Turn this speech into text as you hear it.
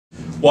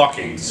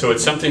Walking. So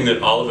it's something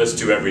that all of us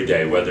do every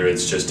day, whether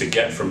it's just to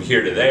get from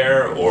here to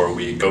there, or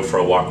we go for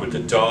a walk with the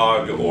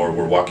dog, or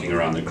we're walking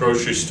around the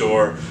grocery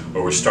store,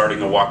 or we're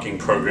starting a walking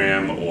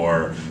program,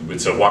 or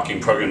it's a walking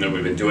program that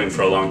we've been doing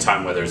for a long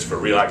time, whether it's for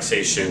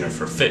relaxation or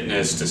for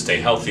fitness, to stay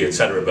healthy,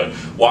 etc. But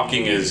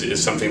walking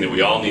is something that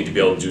we all need to be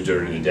able to do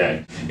during the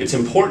day. It's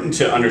important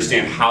to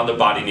understand how the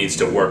body needs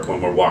to work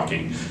when we're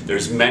walking.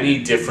 There's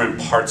many different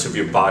parts of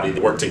your body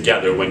that work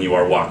together when you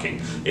are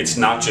walking. It's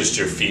not just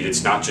your feet,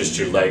 it's not just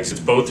your legs, it's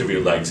both of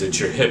your legs, it's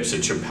your hips,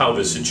 it's your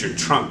pelvis, it's your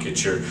trunk,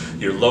 it's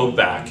your low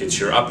back, it's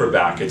your upper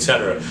back,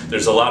 etc.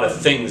 There's a lot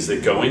of things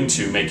that go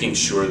into making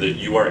sure that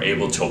you are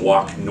able to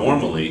walk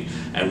normally,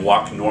 and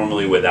walk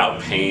normally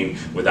without pain,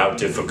 without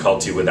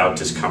difficulty, without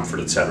discomfort,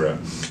 etc.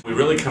 We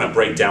really kind of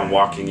break down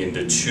walking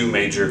into two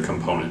major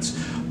components: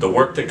 the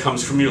work that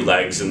comes from your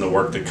legs and the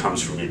work that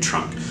comes from your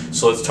trunk.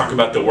 So let's talk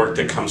about the work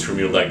that comes from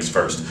your legs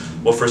first.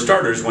 Well, for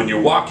starters, when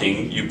you're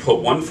walking, you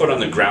put one foot on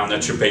the ground,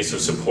 that's your base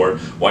of support,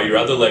 while your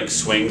other leg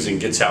swings and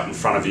gets out in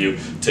front of you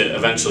to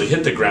eventually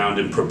hit the ground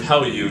and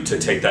propel you to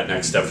take that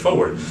next step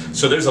forward.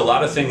 So there's a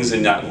lot of things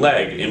in that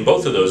leg, in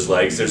both of those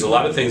legs, there's a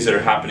lot of things that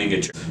are happening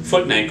at your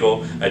foot and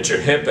ankle, at your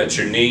hip, at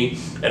your knee,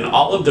 and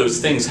all of those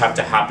things have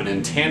to happen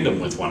in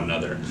tandem with one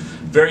another.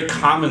 Very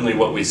commonly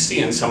what we see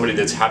in somebody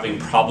that's having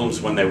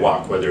problems when they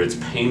walk, whether it's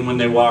pain when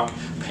they walk,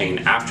 pain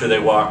after they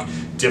walk,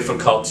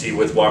 difficulty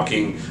with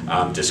walking,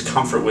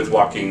 discomfort with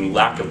walking,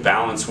 lack of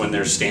balance when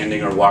they're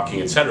standing or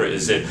walking, etc.,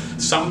 is that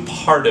some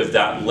part of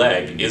that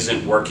leg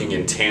isn't working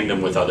in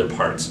tandem with other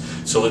parts.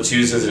 So let's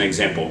use as an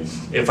example.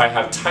 If I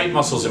have tight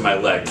muscles in my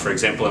leg, for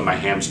example in my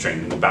hamstring,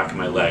 in the back of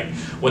my leg,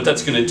 what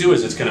that's going to do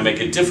is it's going to make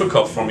it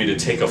difficult for me to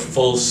take a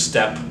full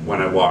step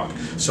when I walk.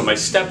 So my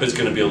step is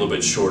going to be a little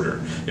bit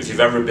shorter. If you've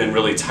ever been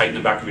really tight in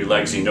the back of your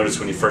legs, and you notice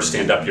when you first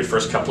stand up, your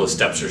first couple of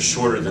steps are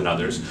shorter than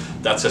others,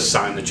 that's a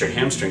sign that your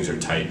hamstrings are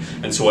tight.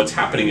 And so what's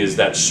happening is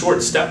that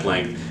short step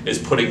length is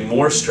putting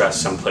more stress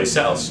someplace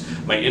else.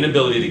 My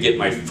inability to get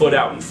my foot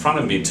out in front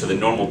of me to the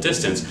normal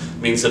distance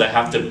means that I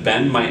have to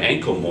bend my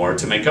ankle more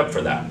to make up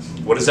for that.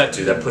 What does that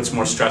do? That puts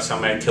more stress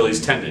on my Achilles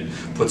tendon,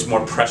 puts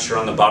more pressure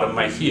on the bottom of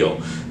my heel.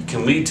 It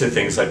can lead to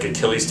things like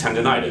Achilles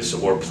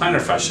tendonitis or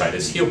plantar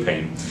fasciitis, heel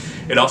pain.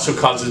 It also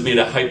causes me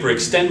to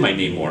hyperextend my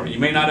knee more. You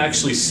may not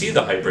actually see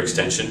the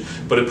hyperextension,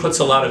 but it puts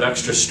a lot of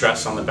extra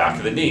stress on the back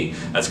of the knee.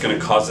 That's going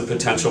to cause the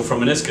potential for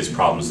meniscus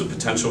problems, the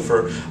potential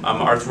for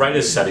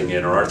arthritis setting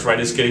in or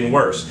arthritis getting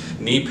worse,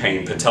 knee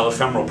pain,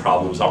 patellofemoral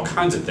problems, all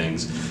kinds of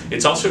things.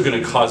 It's also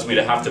going to cause me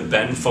to have to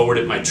bend forward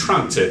at my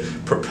trunk to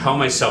propel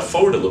myself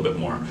forward a little bit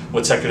more.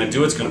 What's that going to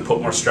do? It's going to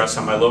put more stress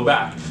on my low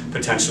back,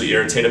 potentially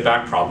irritate a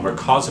back problem or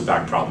cause a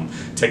back problem.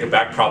 Take a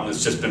back problem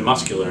that's just been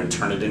muscular and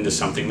turn it into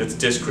something that's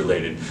disc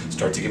related.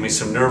 Start to give me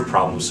some nerve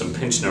problems, some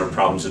pinched nerve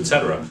problems,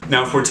 etc.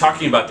 Now, if we're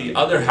talking about the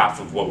other half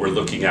of what we're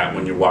looking at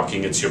when you're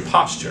walking, it's your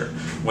posture.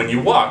 When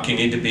you walk, you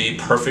need to be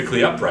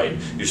perfectly upright.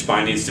 Your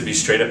spine needs to be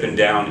straight up and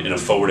down in a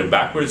forward and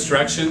backwards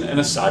direction and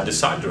a side to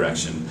side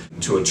direction.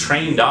 To a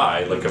trained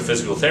eye, like a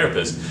physical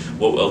therapist,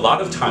 well, a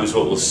lot of times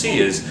what we'll see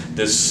is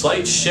this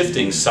slight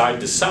shifting side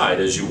to side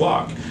as you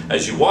walk.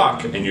 As you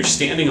walk and you're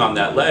standing on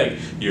that leg,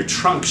 your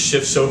trunk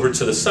shifts over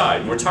to the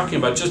side. And we're talking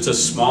about just a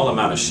small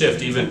amount of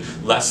shift, even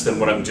less than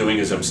what I'm doing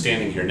as I'm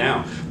standing here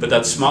now. But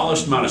that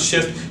smallest amount of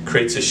shift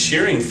creates a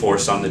shearing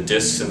force on the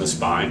discs in the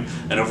spine,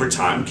 and over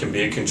time can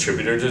be a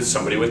contributor to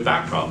somebody with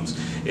back problems.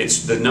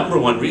 It's the number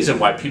one reason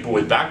why people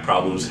with back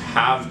problems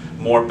have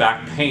more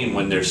back pain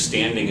when they're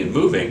standing and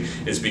moving,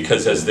 is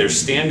because as they're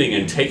standing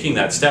and taking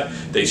that step,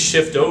 they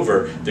shift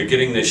over, they're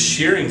getting this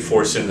shearing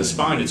force in the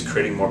spine, it's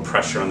creating more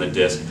pressure on the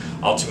disc,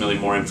 ultimately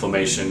more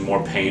inflammation,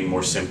 more pain,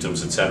 more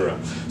symptoms, etc.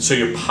 So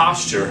your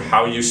posture,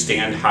 how you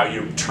stand, how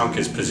your trunk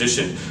is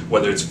positioned,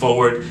 whether it's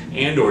forward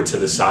and or to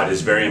the side,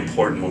 is very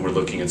important when we're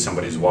looking at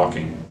somebody's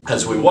walking.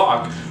 As we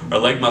walk, our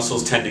leg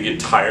muscles tend to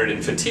get tired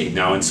and fatigued.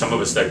 Now, in some of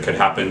us that could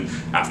happen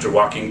after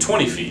walking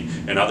 20 feet.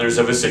 In others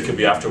of us it could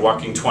be after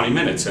walking 20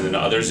 minutes, and in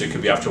others it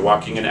could be after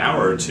walking an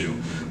hour or two.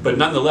 But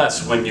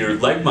nonetheless, when your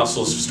leg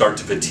muscles start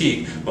to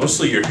fatigue,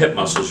 mostly your hip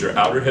muscles, your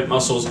outer hip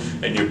muscles,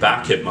 and your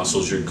back hip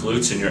muscles, your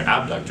glutes and your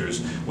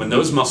abductors, when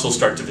those muscles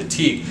start to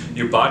fatigue,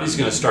 your body's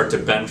going to start to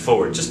bend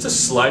forward, just the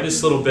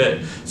slightest little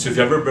bit. So if you've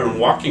ever been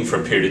walking for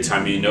a period of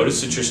time and you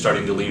notice that you're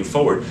starting to lean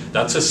forward,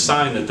 that's a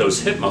sign that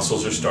those hip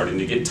muscles are starting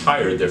to get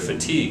tired, they're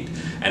fatigued.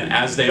 And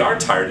as they are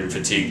tired and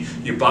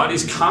fatigued, your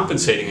body's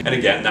compensating, and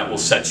again, that will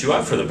set you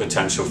up for the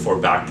potential for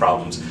back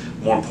problems.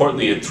 More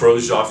importantly, it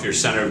throws you off your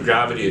center of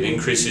gravity. It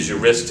increases your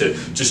risk to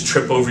just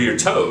trip over your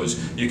toes.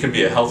 You can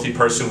be a healthy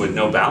person with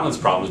no balance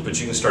problems, but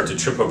you can start to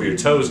trip over your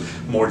toes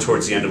more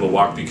towards the end of a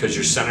walk because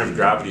your center of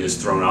gravity is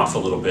thrown off a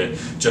little bit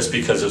just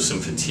because of some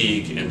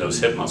fatigue in those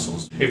hip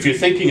muscles. If you're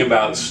thinking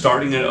about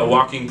starting a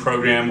walking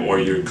program, or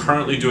you're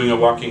currently doing a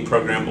walking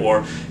program, or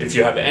if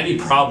you have any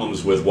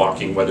problems with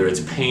walking, whether it's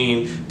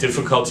pain,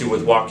 difficulty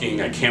with walking,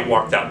 I can't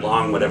walk that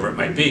long, whatever it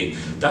might be,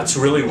 that's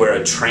really where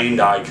a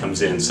trained eye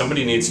comes in.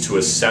 Somebody needs to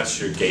assess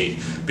your gait,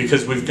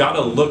 because we've got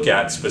to look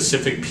at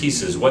specific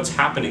pieces, what's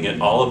happening at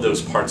all of those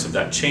parts of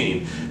that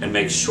chain, and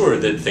make sure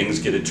that things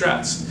get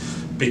addressed.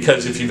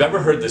 Because if you've ever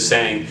heard the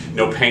saying,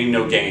 no pain,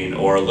 no gain,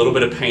 or a little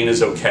bit of pain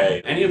is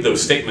okay, any of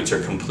those statements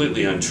are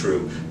completely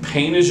untrue.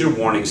 Pain is your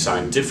warning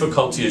sign,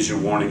 difficulty is your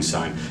warning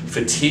sign,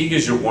 fatigue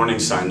is your warning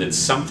sign that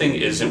something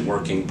isn't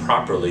working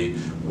properly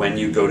when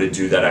you go to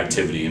do that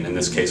activity, and in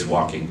this case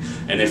walking.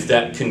 And if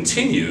that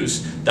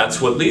continues,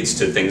 that's what leads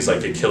to things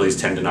like Achilles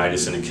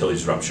tendonitis and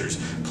Achilles ruptures,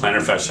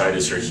 plantar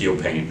fasciitis or heel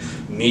pain,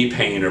 knee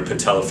pain or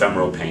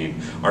patellofemoral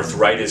pain,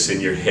 arthritis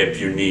in your hip,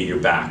 your knee, your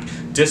back,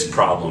 disc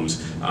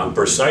problems,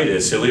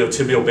 bursitis,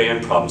 iliotibial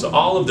band problems.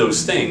 All of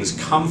those things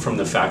come from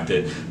the fact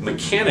that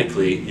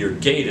mechanically your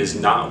gait is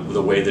not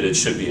the way that it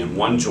should be, and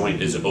one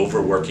joint is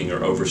overworking or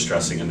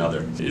overstressing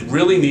another. You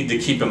really need to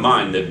keep in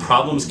mind that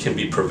problems can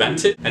be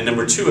prevented, and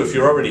number two, if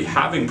you're already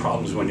having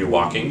problems when you're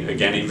walking,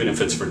 again, even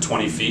if it's for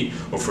 20 feet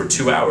or for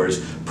 2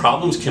 hours,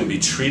 problems can be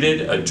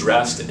treated,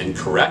 addressed, and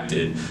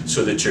corrected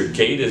so that your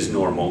gait is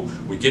normal.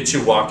 We get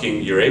you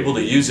walking, you're able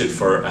to use it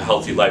for a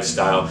healthy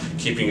lifestyle,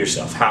 keeping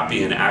yourself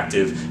happy and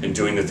active and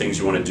doing the things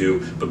you want to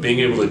do, but being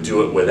able to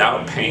do it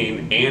without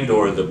pain and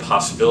or the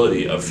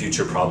possibility of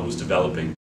future problems developing.